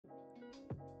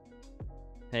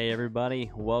Hey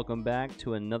everybody, welcome back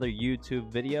to another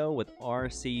YouTube video with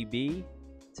RCB.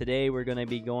 Today we're going to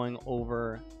be going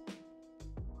over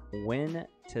when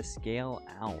to scale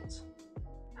out.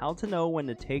 How to know when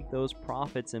to take those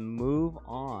profits and move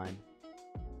on.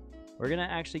 We're going to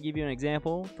actually give you an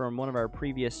example from one of our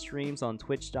previous streams on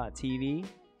twitch.tv.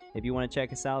 If you want to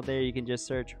check us out there, you can just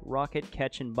search Rocket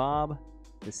Catchin' Bob,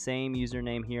 the same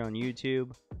username here on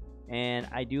YouTube. And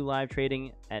I do live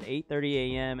trading at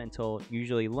 8:30 a.m. until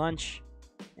usually lunch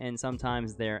and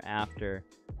sometimes thereafter.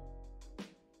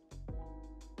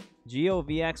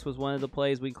 GOVX was one of the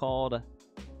plays we called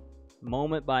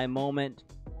moment by moment,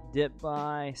 dip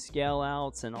buy, scale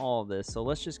outs, and all of this. So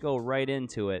let's just go right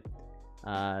into it.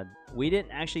 We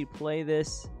didn't actually play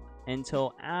this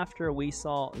until after we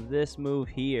saw this move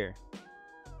here.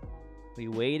 We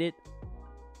waited.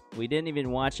 We didn't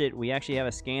even watch it. We actually have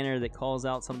a scanner that calls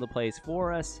out some of the plays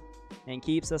for us and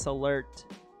keeps us alert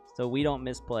so we don't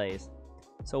miss plays.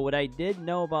 So what I did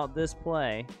know about this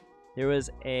play, there was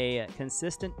a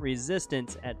consistent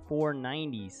resistance at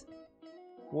 490s.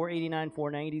 489,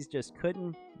 490s just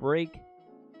couldn't break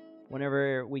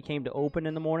whenever we came to open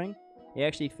in the morning. It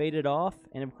actually faded off,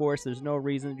 and of course there's no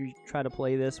reason to try to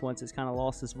play this once it's kind of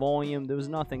lost its volume. There was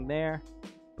nothing there.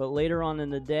 But later on in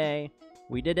the day,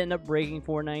 we did end up breaking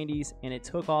 490s, and it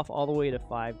took off all the way to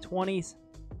 520s.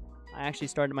 I actually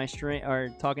started my stream, or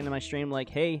talking to my stream like,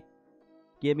 hey,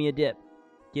 give me a dip.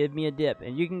 Give me a dip.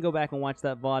 And you can go back and watch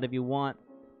that VOD if you want.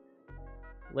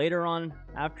 Later on,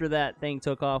 after that thing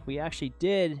took off, we actually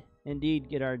did indeed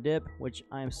get our dip, which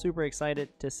I am super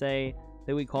excited to say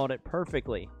that we called it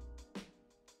perfectly.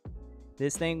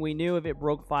 This thing, we knew if it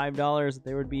broke $5,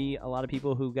 there would be a lot of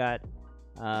people who got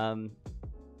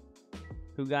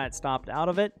stopped out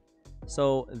of it.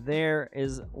 So there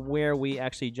is where we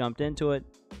actually jumped into it.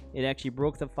 It actually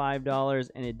broke the $5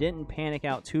 and it didn't panic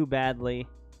out too badly.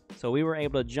 So we were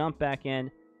able to jump back in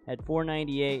at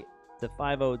 498 to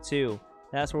 502.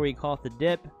 That's where we caught the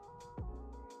dip.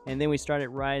 And then we started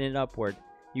riding it upward.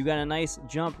 You got a nice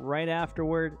jump right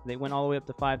afterward. They went all the way up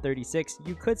to 536.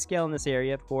 You could scale in this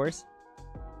area, of course.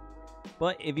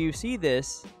 But if you see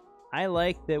this, I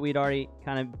like that we'd already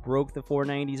kind of broke the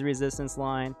 490s resistance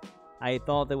line. I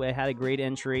thought that we had a great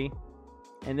entry.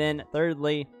 And then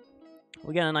thirdly,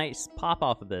 we got a nice pop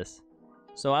off of this.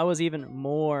 So I was even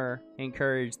more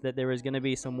encouraged that there was going to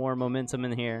be some more momentum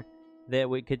in here that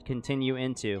we could continue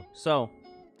into. So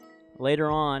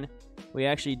later on, we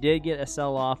actually did get a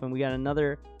sell off, and we got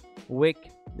another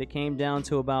wick that came down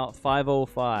to about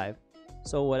 505.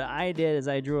 So what I did is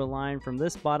I drew a line from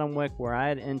this bottom wick where I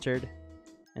had entered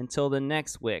until the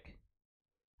next wick.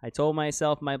 I told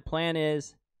myself my plan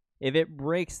is if it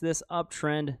breaks this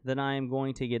uptrend, then I am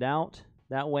going to get out.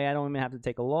 That way I don't even have to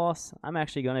take a loss. I'm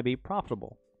actually going to be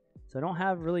profitable. So I don't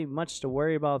have really much to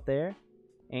worry about there.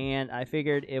 And I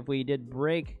figured if we did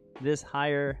break this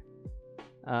higher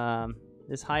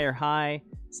high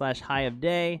slash high of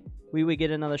day, we would get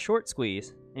another short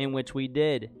squeeze, in which we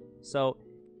did. So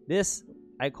this,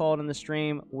 I called in the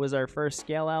stream, was our first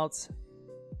scale outs.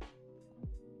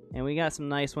 And we got some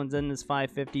nice ones in this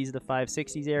 550s to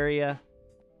 560s area.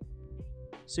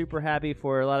 Super happy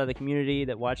for a lot of the community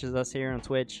that watches us here on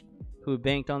Twitch who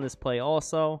banked on this play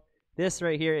also. This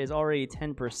right here is already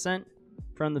 10%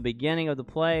 from the beginning of the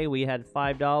play. We had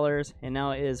 $5 and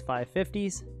now it is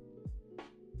 550s.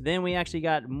 Then we actually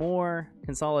got more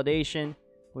consolidation.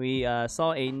 We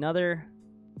saw another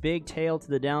big tail to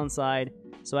the downside.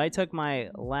 So I took my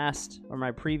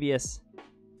previous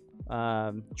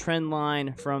trend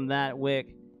line from that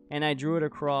wick and I drew it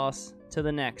across to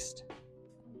the next,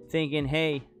 thinking,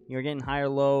 hey, you're getting higher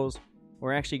lows,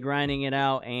 we're actually grinding it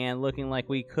out and looking like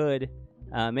we could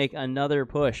make another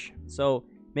push. So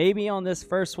maybe on this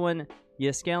first one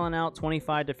you're scaling out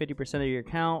 25 to 50% of your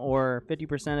account or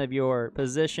 50% of your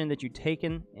position that you've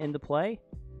taken into play.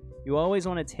 You always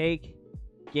want to take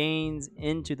gains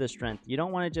into the strength. You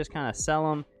don't want to just kind of sell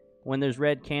them when there's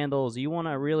red candles. You want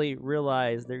to really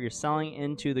realize that you're selling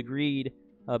into the greed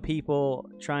of people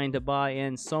trying to buy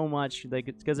in so much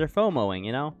because they're FOMOing,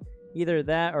 you know? Either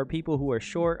that or people who are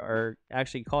short are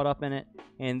actually caught up in it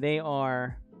and they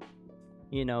are,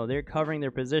 you know, they're covering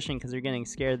their position because they're getting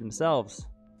scared themselves.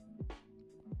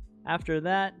 After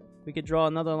that, we could draw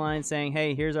another line saying,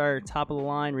 hey, here's our top of the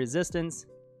line resistance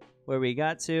where we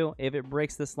got to. If it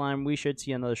breaks this line, we should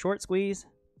see another short squeeze,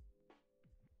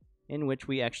 in which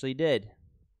we actually did.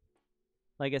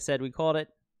 Like I said, we called it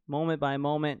moment by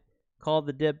moment, called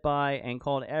the dip buy, and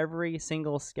called every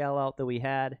single scale out that we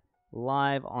had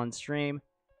live on stream.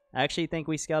 I actually think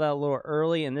we scaled out a little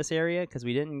early in this area because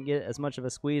we didn't get as much of a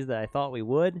squeeze that I thought we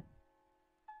would.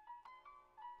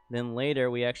 Then later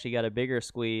we actually got a bigger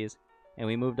squeeze and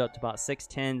we moved up to about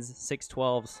 610s,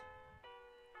 612s,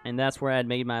 and that's where I had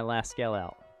made my last scale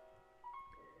out.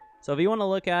 So if you want to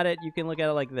look at it, you can look at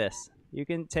it like this. You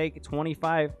can take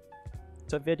 25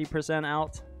 to 50%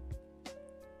 out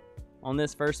on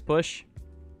this first push,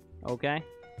 okay?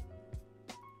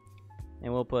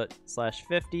 And we'll put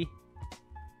 /50,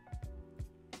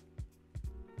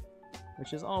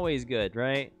 which is always good,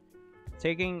 right?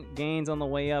 Taking gains on the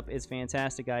way up is a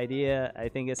fantastic idea. I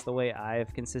think it's the way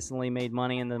I've consistently made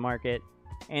money in the market,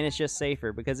 and it's just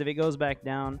safer because if it goes back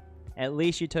down, at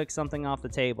least you took something off the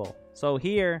table. So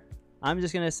here, I'm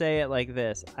just gonna say it like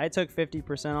this. I took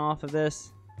 50% off of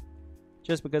this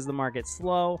just because the market's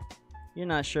slow. You're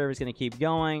not sure if it's gonna keep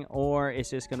going or it's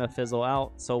just gonna fizzle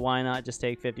out. So why not just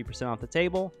take 50% off the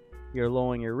table? You're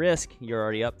lowering your risk. You're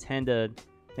already up 10 to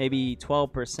maybe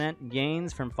 12%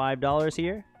 gains from $5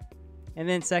 here. And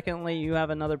then secondly, you have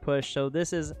another push. So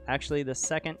this is actually the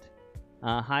second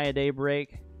high a day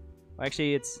break.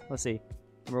 Actually, it's, let's see,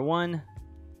 number 1,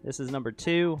 this is number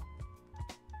 2,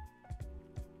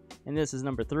 and this is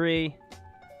number 3.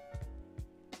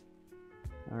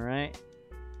 All right.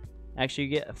 Actually, you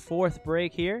get a 4th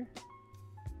break here.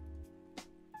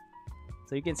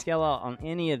 So you can scale out on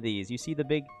any of these. You see the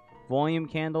big volume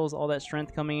candles, all that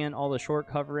strength coming in, all the short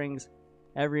coverings,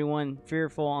 everyone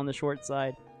fearful on the short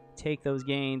side. Take those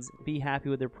gains, be happy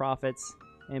with their profits,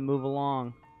 and move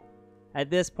along. At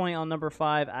this point on number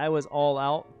 5, I was all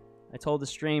out. I told the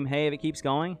stream, hey, if it keeps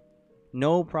going,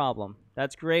 no problem.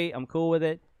 That's great. I'm cool with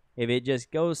it. If it just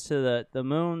goes to the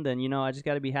moon, then, you know, I just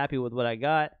got to be happy with what I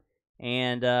got.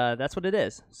 And that's what it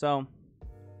is. So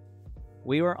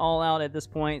we were all out at this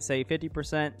point, say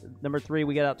 50%. Number 3,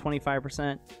 we got out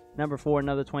 25%. Number 4,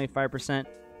 another 25%.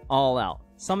 All out.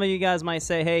 Some of you guys might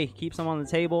say, hey, keep some on the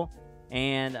table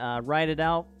and ride it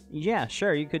out. Yeah,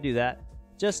 sure, you could do that.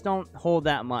 Just don't hold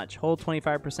that much. Hold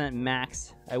 25%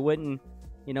 max. I wouldn't,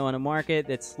 you know, in a market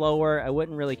that's slower, I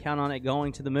wouldn't really count on it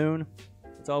going to the moon.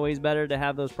 It's always better to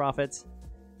have those profits.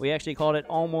 We actually called it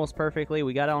almost perfectly.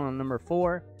 We got out on number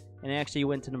 4 and actually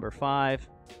went to number 5.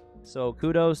 So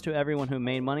kudos to everyone who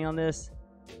made money on this.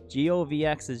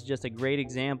 GOVX is just a great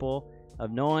example of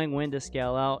knowing when to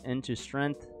scale out into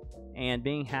strength and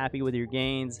being happy with your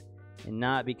gains and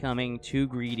not becoming too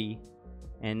greedy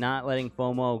and not letting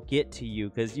FOMO get to you,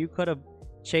 because you could have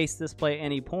chased this play at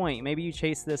any point. Maybe you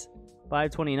chased this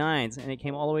 529s and it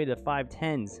came all the way to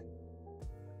 510s.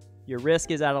 Your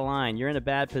risk is out of line. You're in a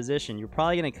bad position. You're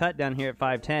probably going to cut down here at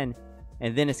 510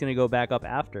 and then it's going to go back up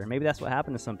after. Maybe that's what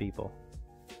happened to some people.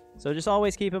 So just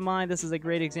always keep in mind, this is a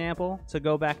great example to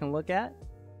go back and look at.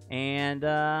 And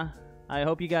I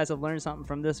hope you guys have learned something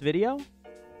from this video.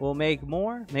 We'll make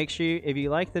more. Make sure if you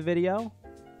like the video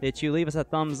that you leave us a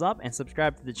thumbs up and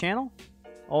subscribe to the channel.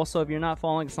 Also, if you're not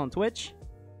following us on Twitch,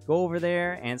 go over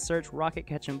there and search Rocket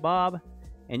Catchin' Bob,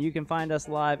 and you can find us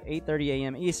live 8:30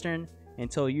 a.m. Eastern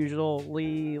until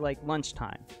usually like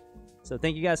lunchtime. So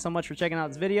thank you guys so much for checking out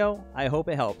this video. I hope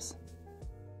it helps.